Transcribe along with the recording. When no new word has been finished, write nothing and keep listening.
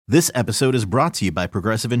This episode is brought to you by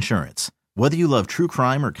Progressive Insurance. Whether you love true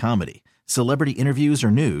crime or comedy, celebrity interviews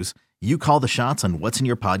or news, you call the shots on what's in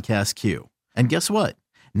your podcast queue. And guess what?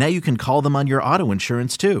 Now you can call them on your auto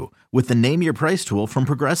insurance too with the Name Your Price tool from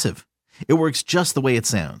Progressive. It works just the way it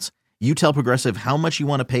sounds. You tell Progressive how much you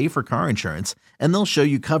want to pay for car insurance, and they'll show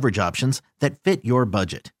you coverage options that fit your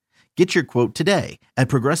budget. Get your quote today at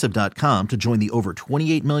Progressive.com to join the over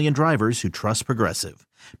 28 million drivers who trust Progressive.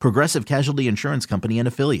 Progressive Casualty Insurance Company and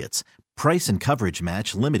Affiliates. Price and coverage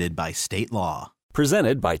match limited by state law.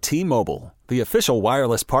 Presented by T-Mobile, the official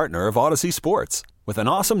wireless partner of Odyssey Sports. With an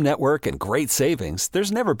awesome network and great savings,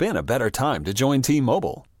 there's never been a better time to join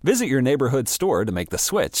T-Mobile. Visit your neighborhood store to make the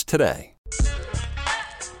switch today.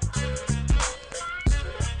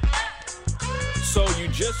 So you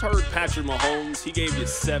just heard Patrick Mahomes. He gave you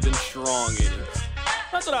 7 strong innings.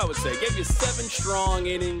 That's what I would say. Gave you 7 strong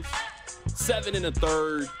innings, 7 in a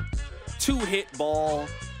third, 2 hit ball,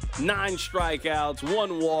 9 strikeouts,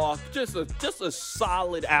 1 walk. Just a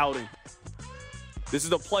solid outing. This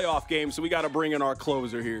is a playoff game, so we got to bring in our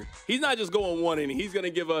closer here. He's not just going 1 inning. He's going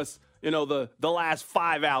to give us, the last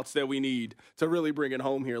 5 outs that we need to really bring it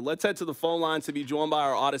home here. Let's head to the phone lines to be joined by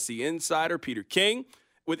our Odyssey insider, Peter King.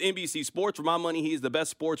 With NBC Sports, for my money, he's the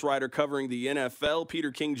best sports writer covering the NFL.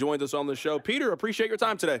 Peter King joins us on the show. Peter, appreciate your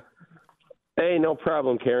time today. Hey, no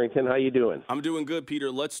problem, Carrington. How you doing? I'm doing good,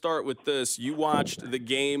 Peter. Let's start with this. You watched the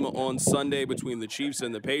game on Sunday between the Chiefs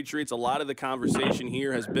and the Patriots. A lot of the conversation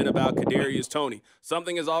here has been about Kadarius Toney.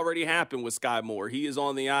 Something has already happened with Sky Moore. He is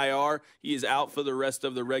on the IR. He is out for the rest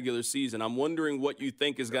of the regular season. I'm wondering what you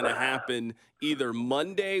think is going to happen either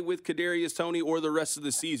Monday with Kadarius Toney or the rest of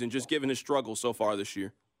the season, just given his struggles so far this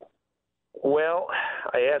year. Well,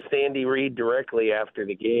 I asked Andy Reid directly after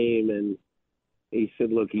the game, and he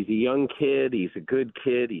said, look, he's a young kid. He's a good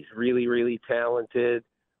kid. He's really, really talented.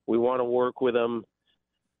 We want to work with him.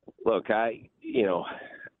 Look, I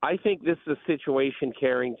think this is a situation,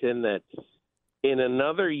 Carrington, that in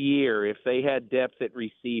another year, if they had depth at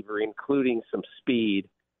receiver, including some speed,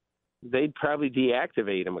 they'd probably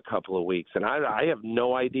deactivate him a couple of weeks. And I have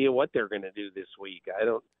no idea what they're going to do this week. I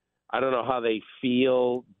don't know how they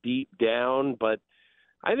feel deep down, but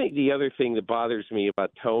I think the other thing that bothers me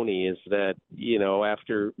about Toney is that,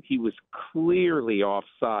 after he was clearly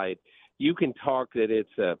offside, you can talk that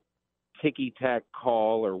it's a ticky-tack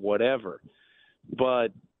call or whatever, but,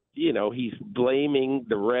 he's blaming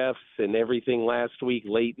the refs and everything last week,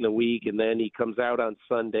 late in the week, and then he comes out on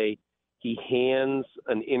Sunday. He hands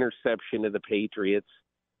an interception to the Patriots.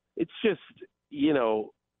 It's just,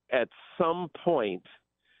 at some point,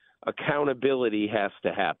 accountability has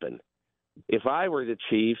to happen. If I were the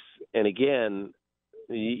Chiefs, and again,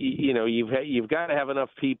 you've got to have enough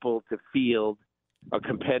people to field a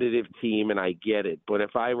competitive team, and I get it. But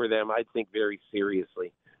if I were them, I'd think very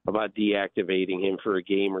seriously about deactivating him for a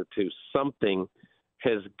game or two. Something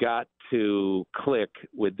has got to click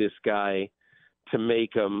with this guy to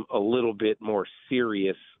make him a little bit more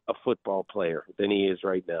serious a football player than he is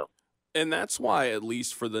right now. And that's why, at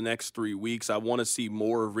least for the next 3 weeks, I want to see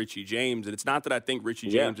more of Richie James. And it's not that I think Richie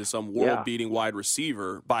James is some world-beating wide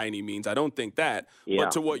receiver by any means. I don't think that. Yeah.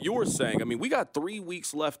 But to what you're saying, we got 3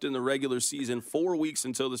 weeks left in the regular season, 4 weeks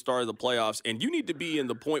until the start of the playoffs, and you need to be in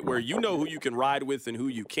the point where you know who you can ride with and who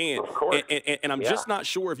you can't. Of course. And I'm just not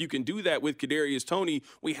sure if you can do that with Kadarius Toney.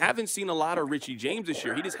 We haven't seen a lot of Richie James this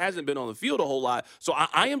year. He just hasn't been on the field a whole lot. So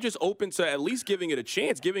I am just open to at least giving it a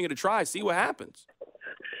chance, giving it a try, see what happens.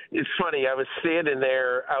 It's funny. I was standing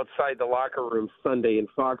there outside the locker room Sunday in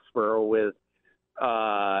Foxborough with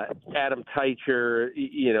Adam Teicher,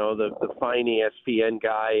 the fine ESPN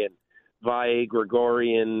guy, and Vi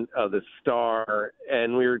Gregorian of the Star,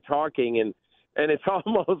 and we were talking, and it's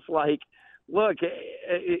almost like, look,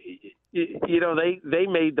 they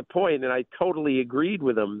made the point, and I totally agreed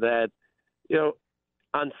with them that,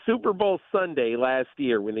 on Super Bowl Sunday last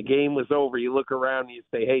year, when the game was over, you look around and you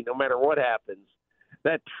say, hey, no matter what happens,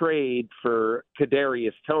 that trade for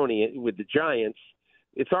Kadarius Toney with the Giants,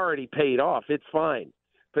 it's already paid off. It's fine.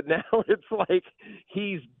 But now it's like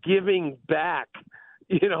he's giving back,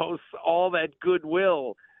 all that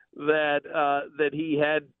goodwill that he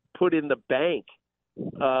had put in the bank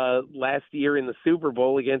last year in the Super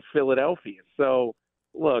Bowl against Philadelphia. So,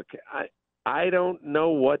 look, I don't know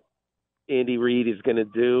what Andy Reid is going to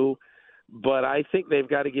do, but I think they've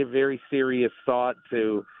got to give very serious thought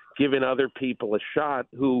to given other people a shot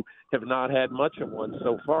who have not had much of one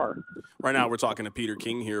so far. Right now, we're talking to Peter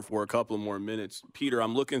King here for a couple of more minutes. Peter,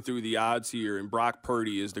 I'm looking through the odds here, and Brock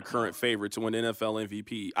Purdy is the current favorite to win NFL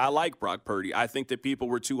MVP. I like Brock Purdy. I think that people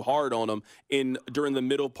were too hard on him during the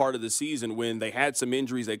middle part of the season when they had some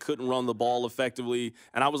injuries. They couldn't run the ball effectively.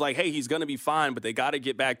 And I was like, hey, he's going to be fine, but they got to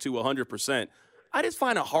get back to 100%. I just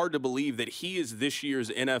find it hard to believe that he is this year's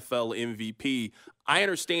NFL MVP. I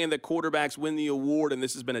understand that quarterbacks win the award, and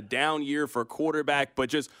this has been a down year for a quarterback, but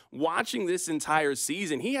just watching this entire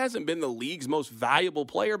season, he hasn't been the league's most valuable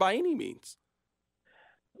player by any means.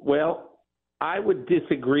 Well, I would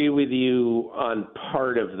disagree with you on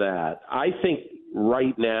part of that. I think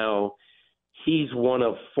right now he's one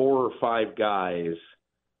of 4 or 5 guys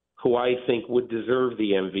who I think would deserve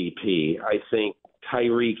the MVP. I think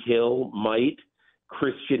Tyreek Hill might.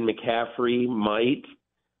 Christian McCaffrey might,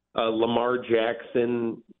 Lamar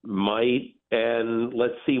Jackson might, and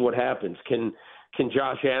let's see what happens. Can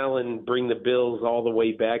Josh Allen bring the Bills all the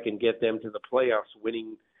way back and get them to the playoffs,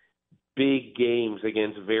 winning big games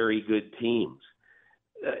against very good teams?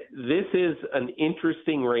 This is an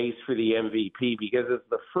interesting race for the MVP because it's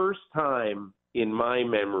the first time in my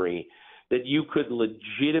memory that you could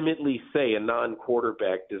legitimately say a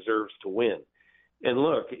non-quarterback deserves to win. And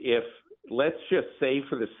look, let's just say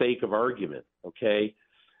for the sake of argument, okay,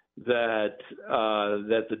 that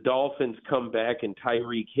the Dolphins come back and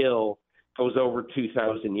Tyreek Hill goes over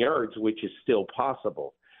 2,000 yards, which is still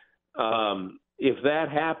possible. If that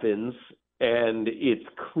happens and it's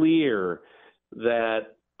clear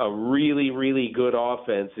that a really, really good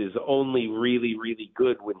offense is only really, really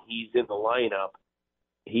good when he's in the lineup,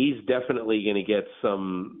 he's definitely going to get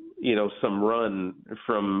some run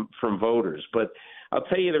from voters. But I'll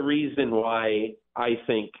tell you the reason why I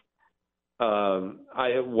think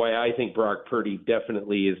Brock Purdy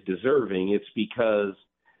definitely is deserving. It's because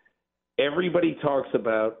everybody talks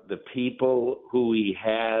about the people who he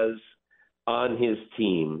has on his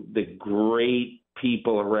team, the great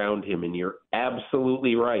people around him, and you're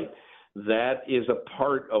absolutely right. That is a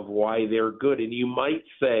part of why they're good. And you might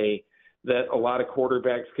say that a lot of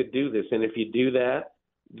quarterbacks could do this, and if you do that,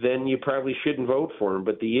 then you probably shouldn't vote for him.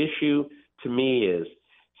 But the issue to me is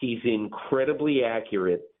he's incredibly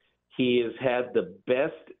accurate. He has had the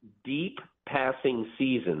best deep passing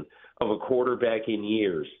season of a quarterback in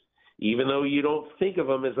years, even though you don't think of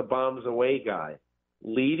him as a bombs away guy,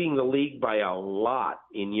 leading the league by a lot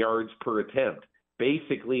in yards per attempt.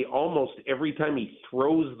 Basically, almost every time he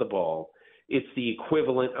throws the ball, it's the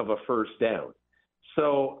equivalent of a first down.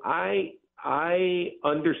 So I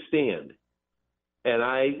understand. And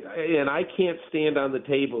I can't stand on the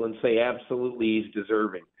table and say absolutely he's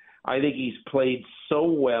deserving. I think he's played so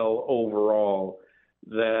well overall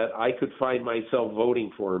that I could find myself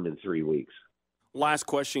voting for him in 3 weeks. Last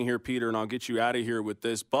question here, Peter, and I'll get you out of here with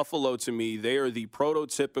this. Buffalo, to me, they are the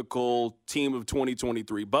prototypical team of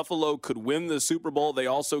 2023. Buffalo could win the Super Bowl. They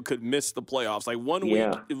also could miss the playoffs. Like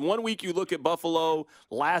one week you look at Buffalo,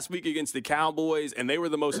 last week against the Cowboys, and they were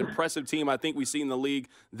the most impressive team I think we've seen in the league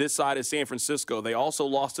this side of San Francisco. They also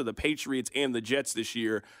lost to the Patriots and the Jets this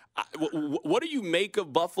year. What do you make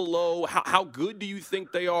of Buffalo? How good do you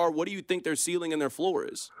think they are? What do you think their ceiling and their floor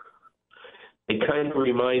is? They kind of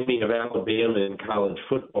remind me of Alabama in college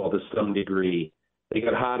football to some degree. They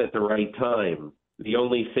got hot at the right time. The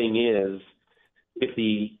only thing is, if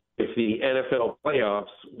the NFL playoffs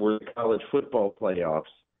were the college football playoffs,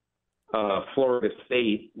 Florida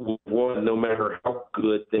State won no matter how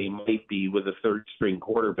good they might be with a third-string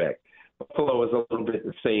quarterback. Buffalo is a little bit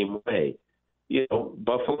the same way. You know,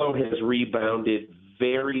 Buffalo has rebounded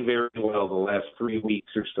very, very well the last 3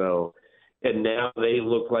 weeks or so, and now they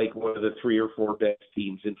look like one of the 3 or 4 best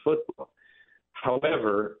teams in football.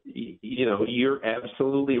 However, you know, you're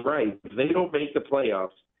absolutely right. If they don't make the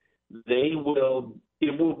playoffs,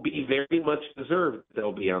 it will be very much deserved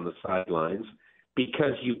they'll be on the sidelines,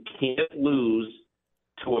 because you can't lose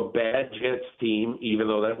to a bad Jets team, even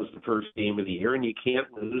though that was the first game of the year, and you can't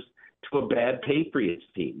lose to a bad Patriots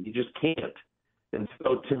team. You just can't. And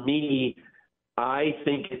so to me, I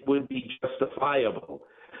think it would be justifiable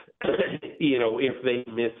you know, if they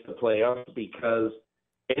miss the playoffs, because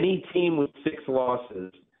any team with 6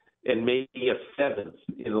 losses and maybe a 7th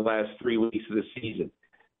in the last 3 weeks of the season,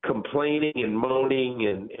 complaining and moaning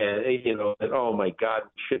and you know, that, oh my God,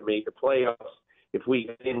 we should make the playoffs. If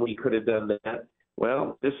we could have done that.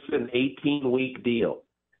 Well, this is an 18-week deal.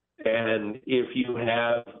 And if you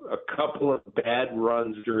have a couple of bad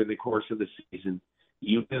runs during the course of the season,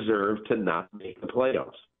 you deserve to not make the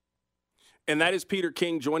playoffs. And that is Peter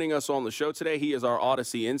King joining us on the show today. He is our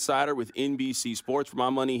Odyssey insider with NBC Sports. For my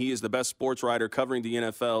money, he is the best sports writer covering the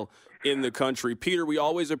NFL in the country. Peter, we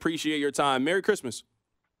always appreciate your time. Merry Christmas.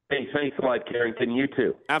 Hey, thanks a lot, Carrington. You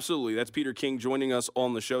too. Absolutely. That's Peter King joining us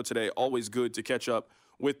on the show today. Always good to catch up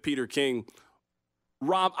with Peter King.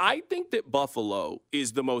 Rob, I think that Buffalo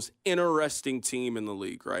is the most interesting team in the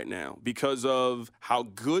league right now because of how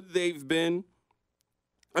good they've been.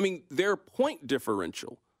 I mean, their point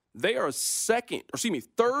differential. They are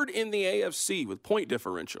third in the AFC with point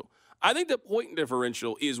differential. I think the point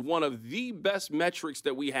differential is one of the best metrics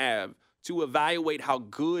that we have to evaluate how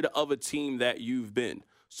good of a team that you've been.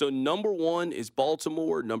 So number 1 is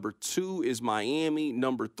Baltimore, number 2 is Miami,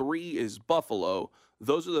 number 3 is Buffalo.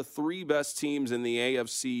 Those are the 3 best teams in the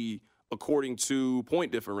AFC according to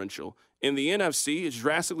point differential. In the NFC, it's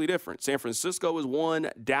drastically different. San Francisco is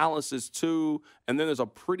 1, Dallas is 2, and then there's a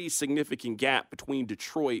pretty significant gap between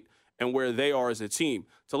Detroit and where they are as a team.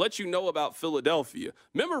 To let you know about Philadelphia,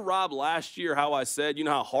 remember, Rob, last year how I said, you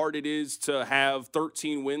know how hard it is to have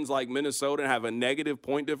 13 wins like Minnesota and have a negative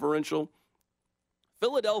point differential?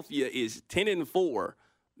 Philadelphia is 10-4.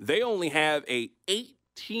 They only have a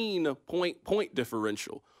 18-point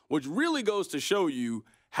differential, which really goes to show you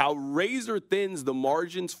how razor thins the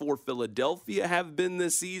margins for Philadelphia have been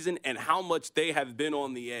this season and how much they have been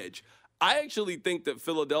on the edge. I actually think that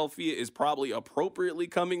Philadelphia is probably appropriately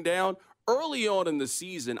coming down. Early on in the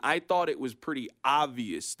season, I thought it was pretty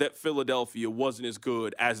obvious that Philadelphia wasn't as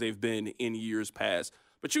good as they've been in years past.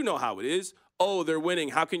 But you know how it is. Oh, they're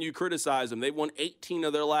winning. How can you criticize them? They've won 18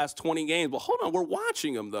 of their last 20 games. Well, hold on. We're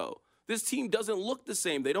watching them, though. This team doesn't look the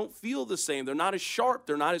same. They don't feel the same. They're not as sharp.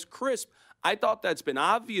 They're not as crisp. I thought that's been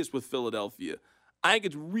obvious with Philadelphia. I think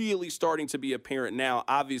it's really starting to be apparent now,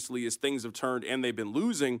 obviously, as things have turned and they've been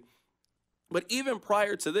losing. But even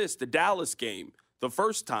prior to this, the Dallas game, the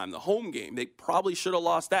first time, the home game, they probably should have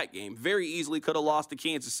lost that game. Very easily could have lost to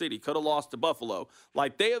Kansas City, could have lost to Buffalo.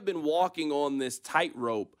 Like, they have been walking on this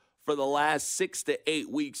tightrope for the last 6 to 8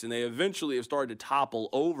 weeks, and they eventually have started to topple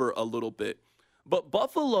over a little bit. But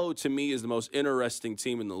Buffalo, to me, is the most interesting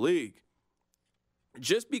team in the league.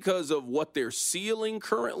 Just because of what their ceiling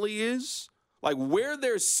currently is, like where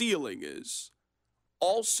their ceiling is,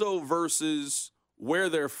 also versus where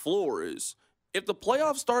their floor is. If the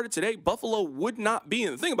playoffs started today, Buffalo would not be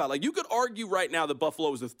in. Think about it. Like, you could argue right now that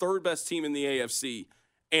Buffalo is the 3rd best team in the AFC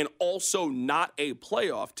and also not a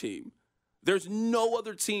playoff team. There's no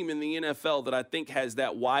other team in the NFL that I think has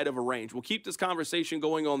that wide of a range. We'll keep this conversation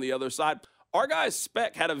going on the other side. Our guy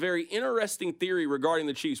Speck had a very interesting theory regarding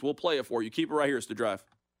the Chiefs. We'll play it for you. Keep it right here. It's The Drive.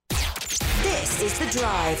 This is The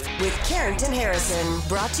Drive with Carrington Harrison,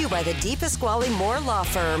 brought to you by the DePasquale Moore Law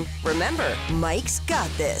Firm. Remember, Mike's got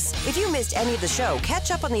this. If you missed any of the show,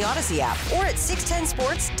 catch up on the Odyssey app or at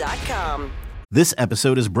 610sports.com. This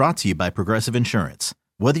episode is brought to you by Progressive Insurance.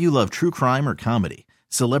 Whether you love true crime or comedy,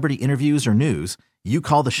 celebrity interviews or news, you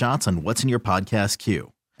call the shots on what's in your podcast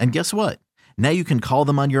queue. And guess what? Now you can call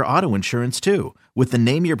them on your auto insurance too with the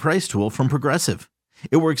Name Your Price tool from Progressive.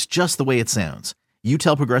 It works just the way it sounds. You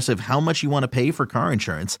tell Progressive how much you want to pay for car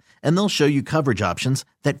insurance, and they'll show you coverage options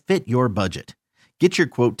that fit your budget. Get your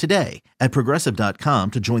quote today at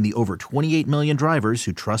Progressive.com to join the over 28 million drivers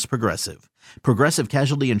who trust Progressive. Progressive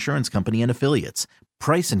Casualty Insurance Company and Affiliates.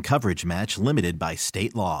 Price and coverage match limited by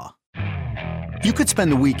state law. You could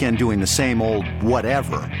spend the weekend doing the same old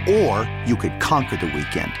whatever, or you could conquer the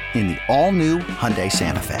weekend in the all-new Hyundai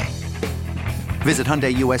Santa Fe. Visit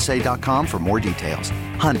HyundaiUSA.com for more details.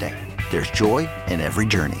 Hyundai, there's joy in every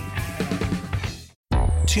journey.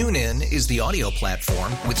 TuneIn is the audio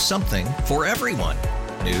platform with something for everyone.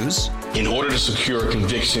 News. In order to secure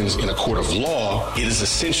convictions in a court of law, it is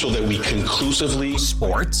essential that we conclusively.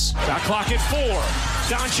 Sports. Got clock at 4.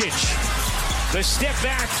 Doncic. The step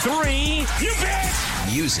back 3. You bet.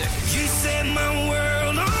 Music. You set my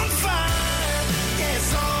world on fire.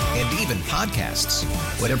 Yes, and even podcasts.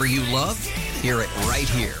 Whatever you love, hear it right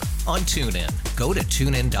here on TuneIn. Go to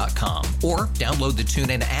TuneIn.com or download the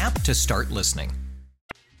TuneIn app to start listening.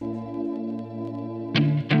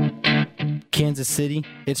 Kansas City,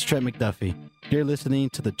 it's Trent McDuffie. You're listening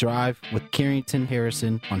to The Drive with Carrington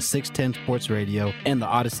Harrison on 610 Sports Radio and the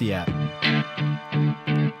Odyssey app.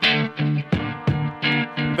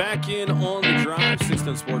 Back in on The Drive,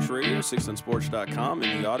 610 Sports Radio, 610sports.com,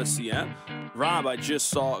 and the Odyssey app. Rob, I just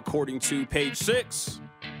saw, according to page 6,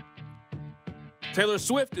 Taylor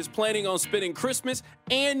Swift is planning on spending Christmas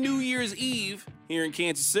and New Year's Eve here in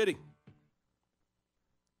Kansas City.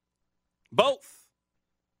 Both.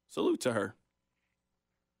 Salute to her.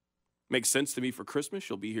 Makes sense to me for Christmas.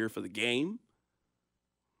 She'll be here for the game.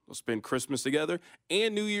 We'll spend Christmas together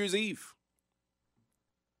and New Year's Eve.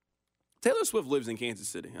 Taylor Swift lives in Kansas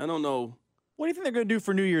City. I don't know. What do you think they're going to do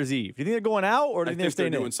for New Year's Eve? Do you think they're going out, or do you think they're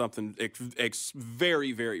staying in? Doing something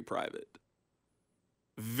very, very private.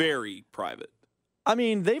 Very private. I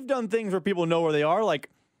mean, they've done things where people know where they are,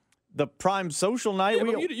 like the Prime Social Night.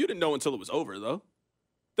 Yeah, you didn't know until it was over, though.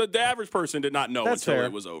 The average person did not know until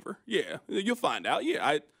it was over. Yeah, you'll find out.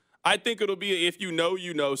 Yeah, I think it'll be a if you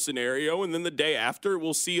know scenario, and then the day after,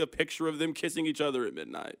 we'll see a picture of them kissing each other at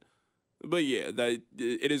midnight. But yeah,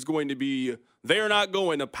 it is going to be. They are not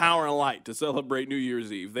going to Power and Light to celebrate New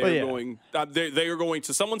Year's Eve. They are going. They are going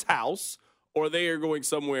to someone's house, or they are going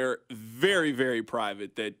somewhere very, very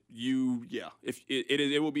private. That if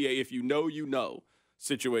it will be a if you know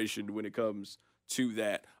situation when it comes to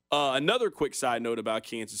that. Another quick side note about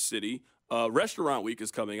Kansas City. Restaurant Week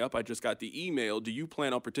is coming up. I just got the email. Do you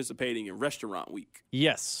plan on participating in Restaurant Week?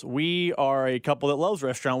 Yes. We are a couple that loves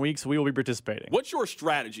Restaurant Week, so we will be participating. What's your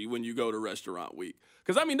strategy when you go to Restaurant Week?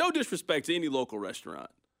 Because, I mean, no disrespect to any local restaurant,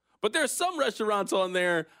 but there's some restaurants on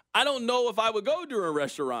there I don't know if I would go during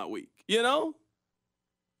Restaurant Week, you know?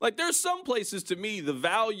 Like, there's some places, to me, the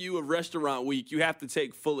value of Restaurant Week, you have to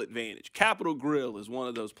take full advantage. Capitol Grill is one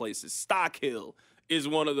of those places. Stock Hill is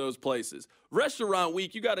one of those places. Restaurant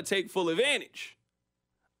Week, you got to take full advantage.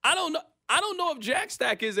 I don't know if Jack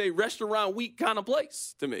Stack is a Restaurant Week kind of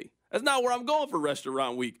place to me. That's not where I'm going for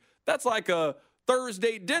Restaurant Week. That's like a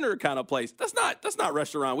Thursday dinner kind of place. That's not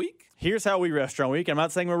Restaurant Week. Here's how we Restaurant Week. I'm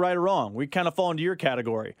not saying we're right or wrong. We kind of fall into your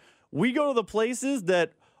category. We go to the places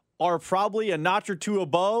that are probably a notch or two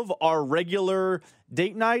above our regular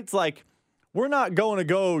date nights. Like, we're not going to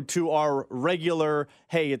go to our regular,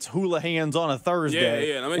 hey, it's hula hands on a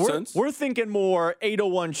Thursday. Yeah, that makes sense. We're thinking more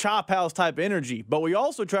 801 Chop House type energy. But we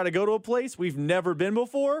also try to go to a place we've never been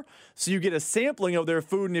before, so you get a sampling of their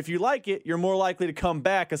food, and if you like it, you're more likely to come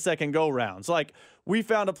back a second go-round. So, like, we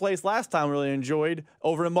found a place last time we really enjoyed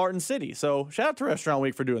over in Martin City. So shout out to Restaurant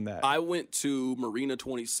Week for doing that. I went to Marina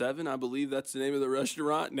 27, I believe that's the name of the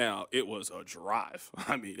restaurant. Now, it was a drive.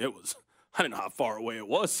 I mean, I didn't know how far away it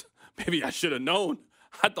was. Maybe I should have known.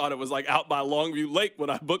 I thought it was like out by Longview Lake when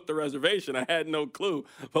I booked the reservation. I had no clue.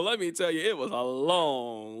 But let me tell you, it was a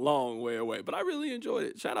long, long way away. But I really enjoyed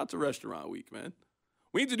it. Shout out to Restaurant Week, man.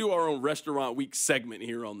 We need to do our own Restaurant Week segment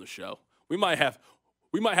here on the show. We might have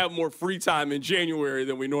more free time in January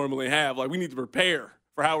than we normally have. Like, we need to prepare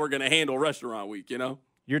for how we're going to handle Restaurant Week, you know?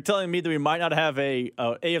 You're telling me that we might not have a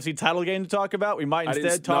AFC title game to talk about? We might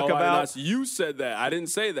instead talk about... You said that. I didn't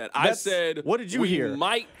say that. I said... What did you hear? We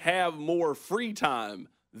might have more free time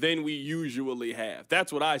than we usually have.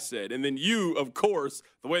 That's what I said. And then you, of course,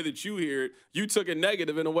 the way that you hear it, you took it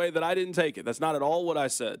negative in a way that I didn't take it. That's not at all what I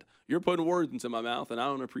said. You're putting words into my mouth, and I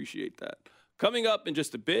don't appreciate that. Coming up in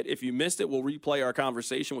just a bit, if you missed it, we'll replay our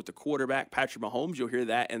conversation with the quarterback, Patrick Mahomes. You'll hear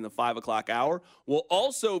that in the 5 o'clock hour. We'll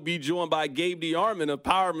also be joined by Gabe DeArmond of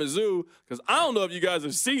Power Mizzou, because I don't know if you guys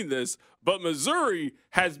have seen this, but Missouri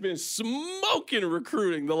has been smoking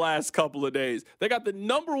recruiting the last couple of days. They got the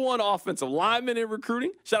 #1 offensive lineman in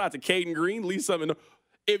recruiting. Shout out to Caden Green, Lee Summit.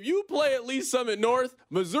 If you play at Lee Summit North,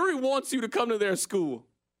 Missouri wants you to come to their school.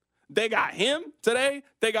 They got him today.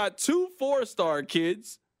 They got 2 4-star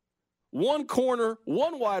kids. 1 corner,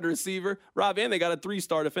 1 wide receiver, Rob, and they got a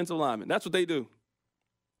 3-star defensive lineman. That's what they do.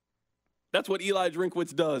 That's what Eli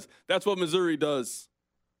Drinkwitz does. That's what Missouri does.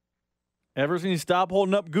 Ever since you stop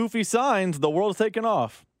holding up goofy signs, the world's taken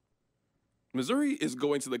off. Missouri is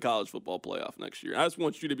going to the college football playoff next year. I just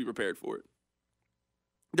want you to be prepared for it.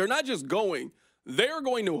 They're not just going. They're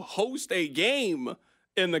going to host a game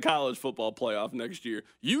in the college football playoff next year.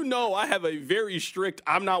 You know I have a very strict,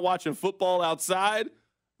 I'm not watching football outside.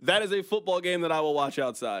 That is a football game that I will watch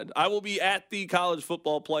outside. I will be at the college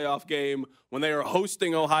football playoff game when they are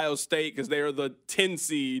hosting Ohio State because they are the 10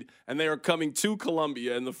 seed and they are coming to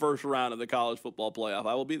Columbia in the first round of the college football playoff.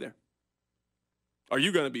 I will be there. Are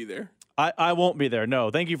you going to be there? I won't be there. No.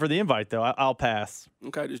 Thank you for the invite, though. I'll pass.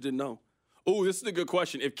 Okay, I just didn't know. Oh, this is a good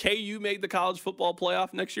question. If KU made the college football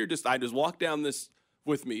playoff next year, I just walk down this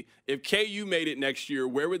with me. If KU made it next year,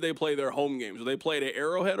 where would they play their home games? Would they play it at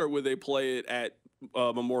Arrowhead or would they play it at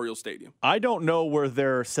Memorial Stadium? I don't know where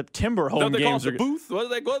their September home games are. The booth? What do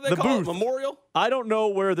they call it? Memorial? I don't know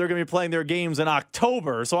where they're going to be playing their games in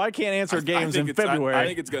October, so I can't answer games in February. I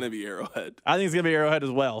think it's going to be Arrowhead. I think it's going to be Arrowhead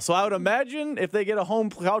as well. So I would imagine if they get a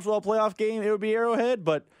home college football playoff game, it would be Arrowhead.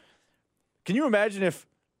 But can you imagine if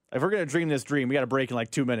we're going to dream this dream, we got to break in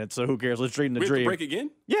like 2 minutes, so who cares? Let's dream the dream. We have to break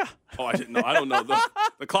again? Yeah. Oh, I didn't know. I don't know.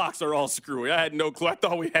 The clocks are all screwy. I had no clue. I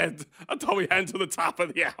thought we had to the top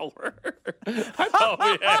of the hour.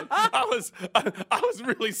 I was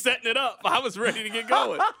really setting it up. I was ready to get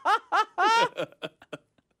going.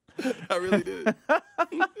 I really did.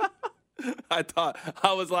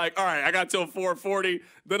 I was like, all right, I got till 4:40.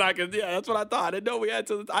 Then I could, that's what I thought. I didn't know we had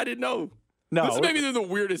to, I didn't know. No. This is maybe the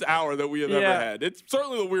weirdest hour that we have ever had. It's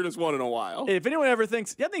certainly the weirdest one in a while. If anyone ever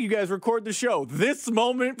thinks, I think you guys record the show, this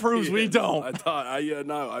moment proves we don't. I thought,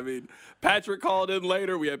 no. I mean, Patrick called in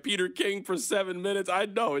later. We had Peter King for 7 minutes. I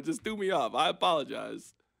know. It just threw me off. I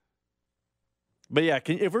apologize. But yeah,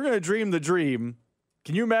 if we're going to dream the dream,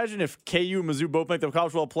 can you imagine if KU and Mizzou both make the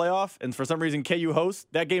college football playoff and for some reason KU hosts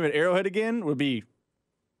that game at Arrowhead again would be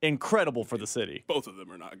incredible for the city. Both of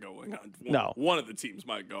them are not going. No. One of the teams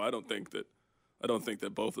might go. I don't think that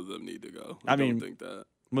both of them need to go. I don't think that.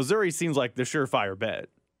 Missouri seems like the surefire bet.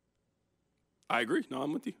 I agree. No,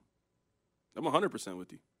 I'm with you. I'm 100%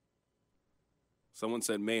 with you. Someone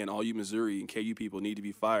said, man, all you Missouri and KU people need to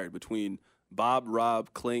be fired. Between Bob,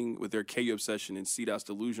 Rob, Kling with their KU obsession and CDOT's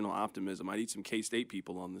delusional optimism, I need some K-State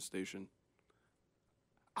people on this station.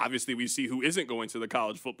 Obviously, we see who isn't going to the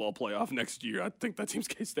college football playoff next year. I think that team's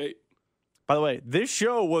K-State. By the way, this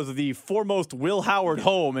show was the foremost Will Howard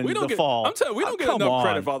home in the fall. I'm telling you, we don't get enough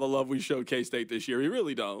credit for all the love we showed K-State this year. We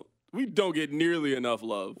really don't. We don't get nearly enough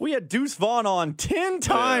love. We had Deuce Vaughn on 10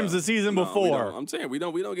 times the season before. I'm saying we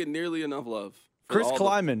don't get nearly enough love. Chris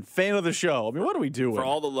Kleiman, fan of the show. I mean, what are we doing? For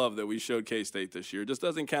all the love that we showed K-State this year. It just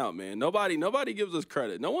doesn't count, man. Nobody gives us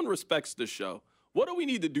credit. No one respects the show. What do we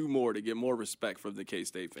need to do more to get more respect from the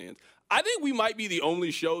K-State fans? I think we might be the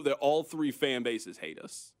only show that all three fan bases hate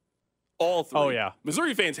us. All three. Oh, yeah.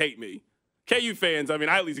 Missouri fans hate me. KU fans, I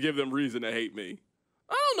at least give them reason to hate me.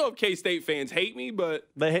 I don't know if K-State fans hate me, but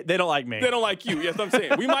they don't like me. They don't like you. Yes, I'm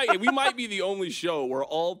saying we might be the only show where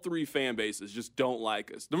all three fan bases just don't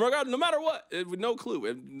like us. No matter what, with no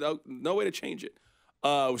clue, no way to change it.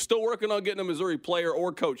 We're still working on getting a Missouri player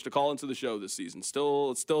or coach to call into the show this season. It's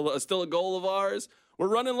still a goal of ours. We're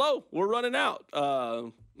running low. We're running out.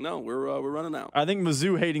 We're running out. I think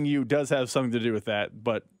Mizzou hating you does have something to do with that,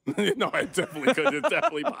 but no, it definitely could. It's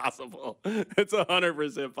definitely possible. It's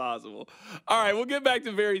 100% possible. All right, we'll get back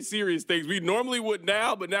to very serious things. We normally would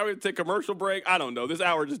now, but now we have to take a commercial break. I don't know. This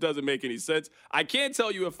hour just doesn't make any sense. I can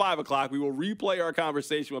tell you at 5 o'clock, we will replay our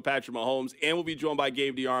conversation with Patrick Mahomes, and we'll be joined by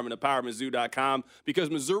Gabe DeArmond of PowerMizzou.com because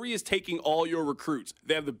Missouri is taking all your recruits.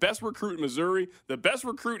 They have the best recruit in Missouri, the best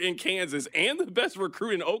recruit in Kansas, and the best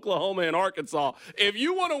recruit in Oklahoma and Arkansas. If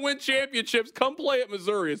you want to win championships, come play at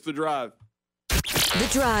Missouri. It's The Drive. The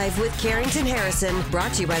Drive with Carrington Harrison,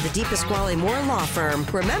 brought to you by the DePasquale Moore Law Firm.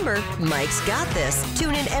 Remember, Mike's got this.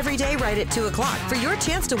 Tune in every day right at 2 o'clock for your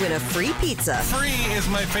chance to win a free pizza. Free is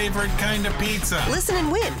my favorite kind of pizza. Listen and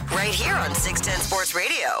win right here on 610 Sports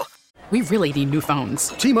Radio. We really need new phones.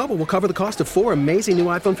 T-Mobile will cover the cost of 4 amazing new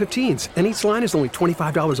iPhone 15s, and each line is only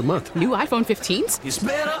 $25 a month. New iPhone 15s? It's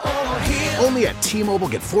better over here. Only at T-Mobile,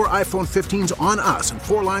 get 4 iPhone 15s on us and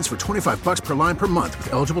 4 lines for $25 per line per month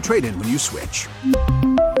with eligible trade-in when you switch.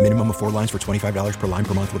 Minimum of 4 lines for $25 per line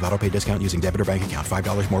per month with autopay discount using debit or bank account.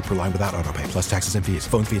 $5 more per line without autopay, plus taxes and fees.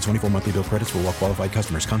 Phone fee at 24 monthly bill credits for well-qualified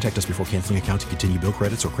customers. Contact us before canceling account to continue bill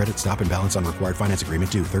credits or credit stop and balance on required finance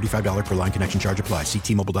agreement due. $35 per line connection charge applies. See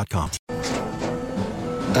T-Mobile.com.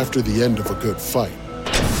 After the end of a good fight,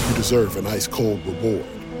 you deserve an ice-cold reward.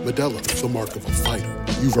 Modelo is the mark of a fighter.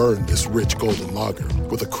 You've earned this rich golden lager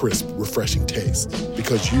with a crisp, refreshing taste.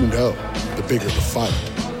 Because you know, the bigger the fight,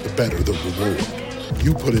 the better the reward.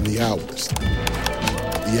 You put in the hours,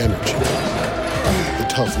 the energy, the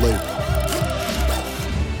tough labor.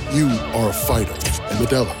 You are a fighter, and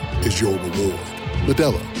Modelo is your reward.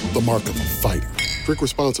 Modelo, the mark of a fighter. Drink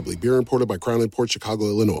responsibly. Beer imported by Crown Imports, Chicago,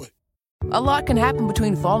 Illinois. A lot can happen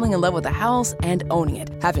between falling in love with a house and owning it.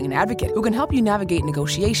 Having an advocate who can help you navigate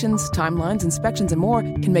negotiations, timelines, inspections, and more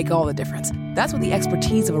can make all the difference. That's what the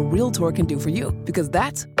expertise of a Realtor can do for you, because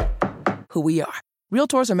that's who we are.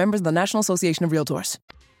 Realtors are members of the National Association of Realtors.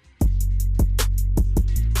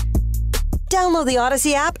 Download the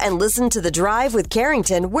Odyssey app and listen to The Drive with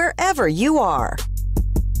Carrington wherever you are.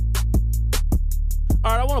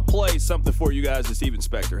 All right, I want to play something for you guys that Steven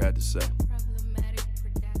Spector had to say.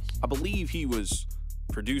 I believe he was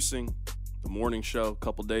producing the morning show a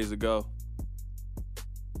couple days ago.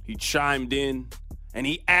 He chimed in, and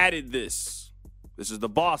he added this. This is the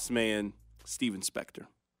boss man, Steven Spector.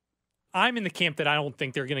 I'm in the camp that I don't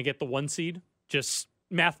think they're going to get the 1 seed. Just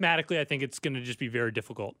mathematically, I think it's going to just be very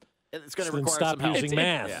difficult. It's going to require some help. Using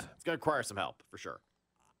math. It's going to require some help, for sure.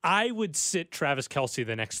 I would sit Travis Kelce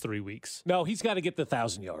the next 3 weeks. No, he's got to get the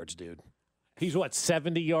 1,000 yards, dude. He's,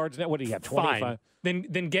 70 yards now? What do you have, 25? Fine.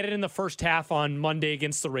 Then get it in the first half on Monday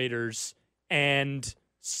against the Raiders and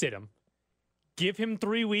sit him. Give him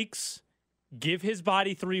 3 weeks. Give his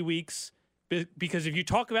body 3 weeks. Because if you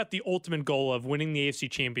talk about the ultimate goal of winning the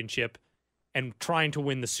AFC Championship and trying to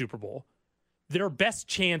win the Super Bowl, their best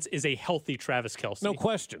chance is a healthy Travis Kelce. No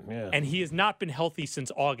question, yeah. And he has not been healthy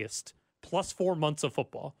since August, plus 4 months of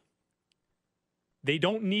football. They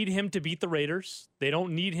don't need him to beat the Raiders. They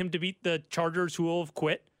don't need him to beat the Chargers, who will have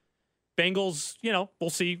quit. Bengals, we'll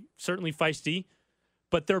see, certainly feisty.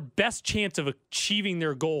 But their best chance of achieving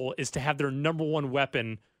their goal is to have their number one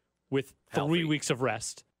weapon with 3 weeks of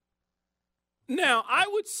rest. Now, I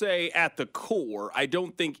would say at the core, I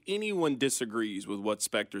don't think anyone disagrees with what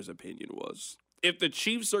Spector's opinion was. If the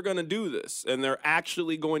Chiefs are going to do this and they're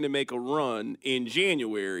actually going to make a run in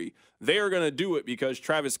January, they are going to do it because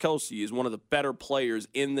Travis Kelce is one of the better players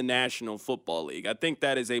in the National Football League. I think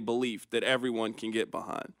that is a belief that everyone can get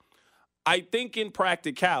behind. I think in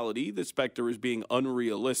practicality, the Spector is being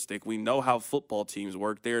unrealistic. We know how football teams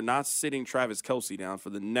work. They are not sitting Travis Kelce down for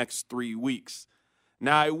the next 3 weeks.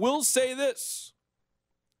 Now, I will say this.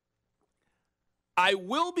 I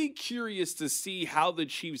will be curious to see how the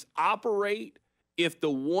Chiefs operate if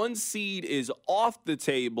the 1 seed is off the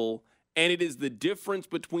table and it is the difference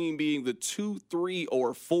between being the 2, 3,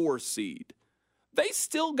 or 4 seed. They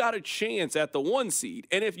still got a chance at the 1 seed.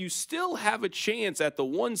 And if you still have a chance at the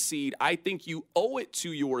 1 seed, I think you owe it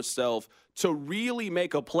to yourself to really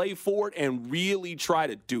make a play for it and really try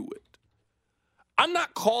to do it. I'm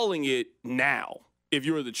not calling it now if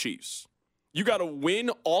you're the Chiefs. You got to win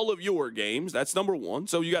all of your games. That's number one.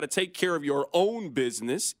 So you got to take care of your own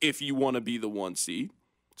business if you want to be the 1 seed.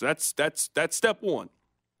 So that's step one.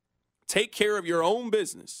 Take care of your own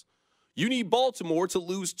business. You need Baltimore to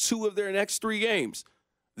lose 2 of their next 3 games.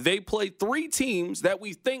 They play 3 teams that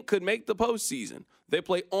we think could make the postseason. They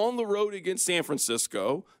play on the road against San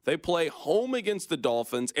Francisco. They play home against the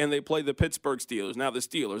Dolphins, and they play the Pittsburgh Steelers. Now, the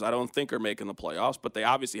Steelers, I don't think are making the playoffs, but they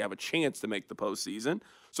obviously have a chance to make the postseason.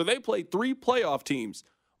 So they play 3 playoff teams.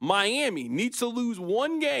 Miami needs to lose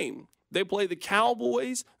 1 game. They play the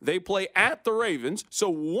Cowboys. They play at the Ravens. So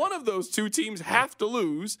one of those 2 teams have to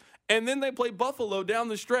lose, and then they play Buffalo down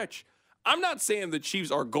the stretch. I'm not saying the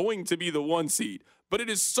Chiefs are going to be the 1 seed, but it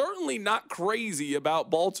is certainly not crazy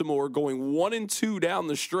about Baltimore going 1-2 down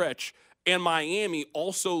the stretch and Miami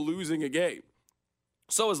also losing a game.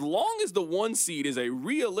 So as long as the 1 seed is a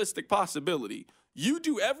realistic possibility, you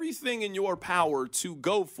do everything in your power to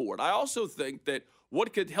go for it. I also think that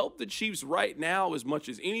what could help the Chiefs right now as much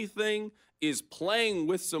as anything is playing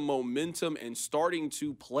with some momentum and starting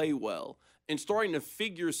to play well and starting to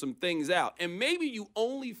figure some things out. And maybe you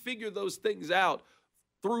only figure those things out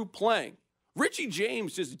through playing. Richie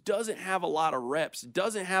James just doesn't have a lot of reps,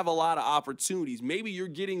 doesn't have a lot of opportunities. Maybe you're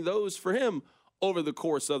getting those for him over the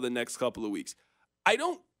course of the next couple of weeks. I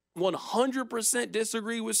don't 100%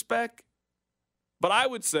 disagree with Spec, but I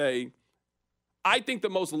would say I think the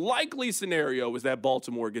most likely scenario is that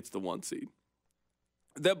Baltimore gets the 1 seed.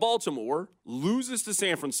 That Baltimore loses to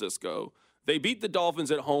San Francisco. They beat the Dolphins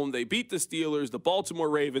at home. They beat the Steelers. The Baltimore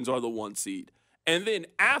Ravens are the 1 seed. And then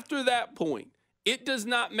after that point, it does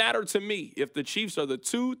not matter to me if the Chiefs are the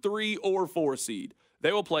 2, 3, or 4 seed.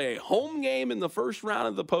 They will play a home game in the first round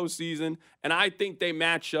of the postseason, and I think they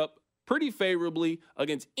match up pretty favorably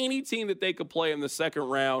against any team that they could play in the second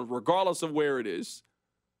round, regardless of where it is.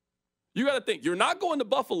 You got to think, you're not going to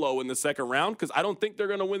Buffalo in the second round because I don't think they're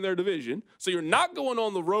going to win their division. So you're not going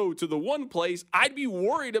on the road to the one place I'd be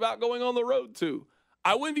worried about going on the road to.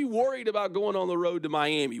 I wouldn't be worried about going on the road to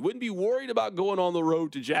Miami. Wouldn't be worried about going on the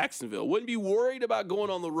road to Jacksonville. Wouldn't be worried about going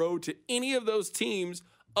on the road to any of those teams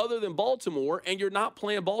other than Baltimore, and you're not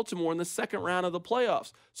playing Baltimore in the second round of the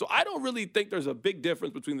playoffs. So I don't really think there's a big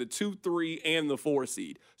difference between the 2, 3, and the 4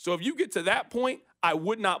 seed. So if you get to that point, I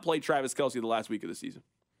would not play Travis Kelce the last week of the season.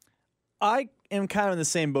 I am kind of in the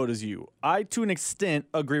same boat as you. I, to an extent,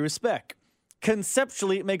 agree with Spec.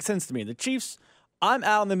 Conceptually, it makes sense to me. The Chiefs, I'm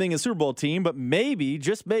out on them being a Super Bowl team, but maybe,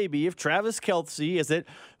 just maybe, if Travis Kelce is at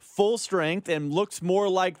full strength and looks more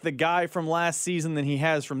like the guy from last season than he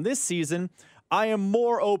has from this season, I am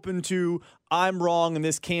more open to I'm wrong and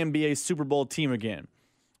this can be a Super Bowl team again.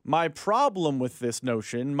 My problem with this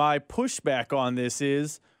notion, my pushback on this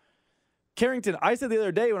is, Carrington, I said the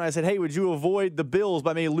other day when I said, hey, would you avoid the Bills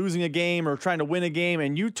by maybe losing a game or trying to win a game?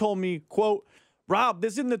 And you told me, quote, Rob,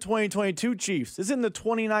 this isn't the 2022 Chiefs. This isn't the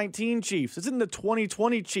 2019 Chiefs. This isn't the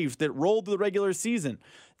 2020 Chiefs that rolled through the regular season.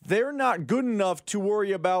 They're not good enough to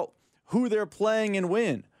worry about who they're playing and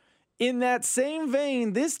win. In that same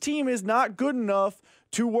vein, this team is not good enough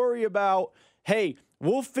to worry about, hey,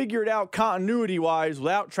 we'll figure it out continuity-wise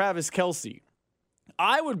without Travis Kelce.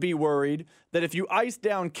 I would be worried that if you ice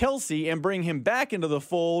down Kelce and bring him back into the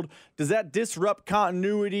fold, does that disrupt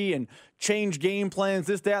continuity and change game plans,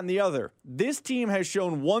 this, that, and the other? This team has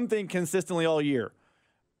shown one thing consistently all year.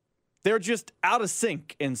 they're just out of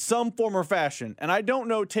sync in some form or fashion. And I don't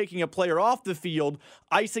know taking a player off the field,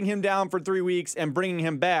 icing him down for 3 weeks, and bringing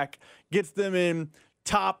him back gets them in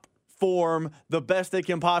top form, the best they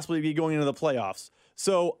can possibly be going into the playoffs.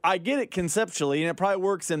 So I get it conceptually, and it probably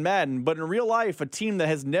works in Madden, but in real life, a team that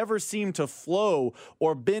has never seemed to flow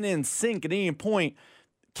or been in sync at any point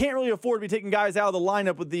can't really afford to be taking guys out of the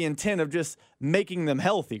lineup with the intent of just making them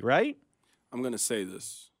healthy, right? I'm going to say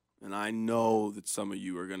this. And I know that some of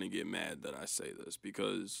you are going to get mad that I say this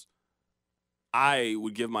because I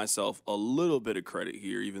would give myself a little bit of credit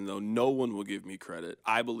here, even though no one will give me credit.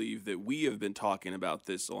 I believe that we have been talking about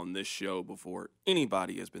this on this show before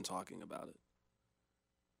anybody has been talking about it.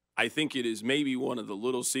 I think it is maybe one of the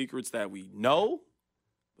little secrets that we know,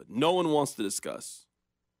 but no one wants to discuss.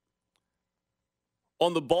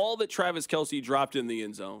 On the ball that Travis Kelce dropped in the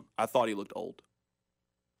end zone, I thought he looked old.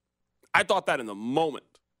 I thought that in the moment.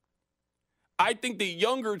 I think the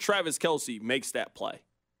younger Travis Kelce makes that play.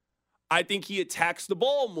 I think he attacks the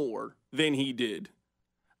ball more than he did.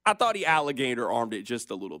 I thought he alligator armed it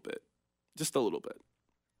just a little bit. Just a little bit.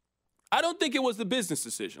 I don't think it was the business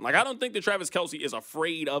decision. I don't think that Travis Kelce is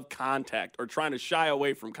afraid of contact or trying to shy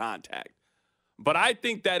away from contact. But I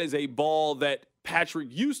think that is a ball that Patrick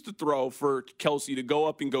used to throw for Kelce to go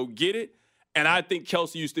up and go get it. And I think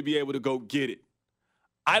Kelce used to be able to go get it.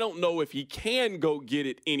 I don't know if he can go get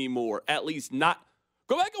it anymore, at least not.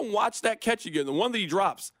 Go back and watch that catch again, the one that he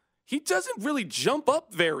drops. He doesn't really jump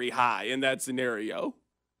up very high in that scenario.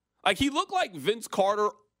 He looked like Vince Carter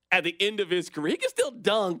at the end of his career. He can still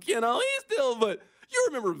dunk, but you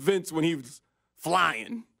remember Vince when he was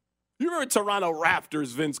flying. You remember Toronto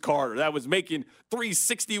Raptors Vince Carter that was making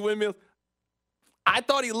 360 windmills? I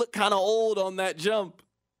thought he looked kind of old on that jump.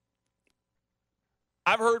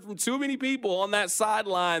 I've heard from too many people on that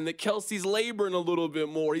sideline that Kelce's laboring a little bit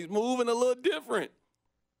more. He's moving a little different.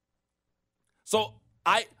 So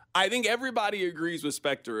I think everybody agrees with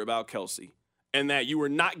Spectre about Kelce and that you are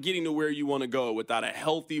not getting to where you want to go without a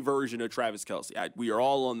healthy version of Travis Kelce. We are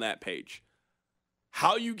all on that page.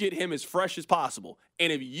 How you get him as fresh as possible.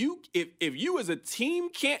 And if you as a team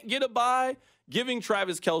can't get a bye, giving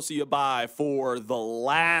Travis Kelce a bye for the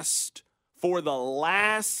last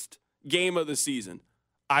game of the season,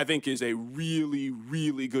 I think is a really,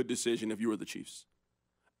 really good decision if you were the Chiefs.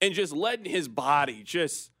 And just letting his body,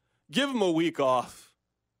 just give him a week off.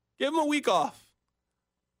 Give him a week off.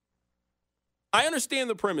 I understand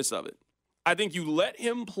the premise of it. I think you let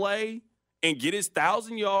him play and get his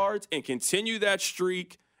 1,000 yards and continue that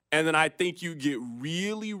streak, and then I think you get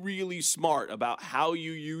really, really smart about how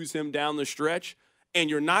you use him down the stretch, and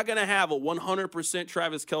you're not going to have a 100%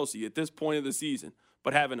 Travis Kelce at this point of the season,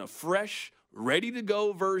 but having a fresh,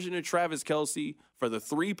 ready-to-go version of Travis Kelce for the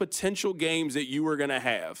 3 potential games that you are going to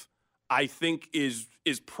have, I think is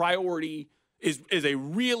a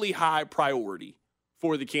really high priority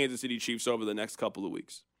for the Kansas City Chiefs over the next couple of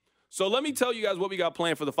weeks. So let me tell you guys what we got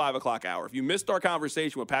planned for the 5 o'clock hour. If you missed our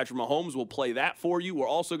conversation with Patrick Mahomes, we'll play that for you. We're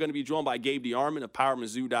also going to be joined by Gabe DeArmond of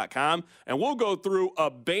PowerMizzou.com, and we'll go through a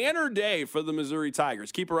banner day for the Missouri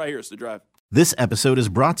Tigers. Keep it right here. It's The Drive. This episode is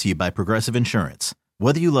brought to you by Progressive Insurance.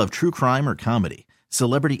 Whether you love true crime or comedy,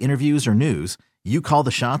 celebrity interviews or news, you call the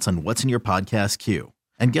shots on what's in your podcast queue.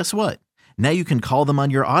 And guess what? Now you can call them on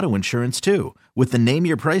your auto insurance too with the Name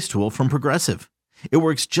Your Price tool from Progressive. It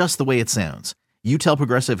works just the way it sounds. You tell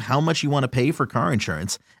Progressive how much you want to pay for car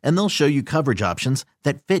insurance, and they'll show you coverage options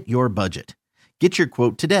that fit your budget. Get your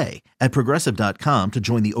quote today at Progressive.com to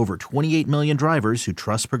join the over 28 million drivers who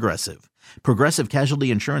trust Progressive. Progressive Casualty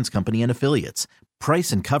Insurance Company and Affiliates.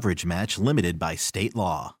 Price and coverage match limited by state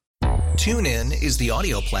law. TuneIn is the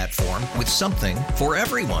audio platform with something for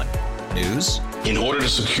everyone. News. In order to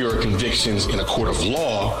secure convictions in a court of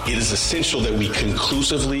law, it is essential that we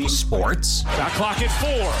conclusively. Sports. Got clock at 4.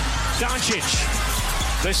 Doncic.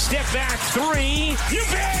 The step back 3. You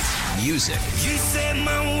bet. Music. You set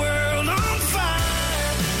my world on fire.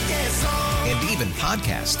 Yes, and even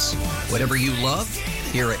podcasts. Whatever you love,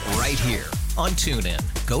 hear it right here on TuneIn.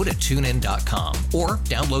 Go to TuneIn.com or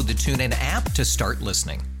download the TuneIn app to start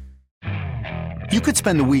listening. You could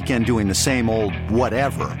spend the weekend doing the same old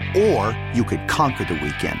whatever, or you could conquer the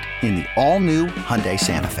weekend in the all-new Hyundai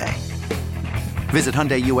Santa Fe. Visit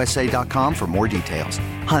HyundaiUSA.com for more details.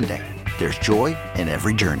 Hyundai, there's joy in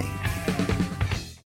every journey.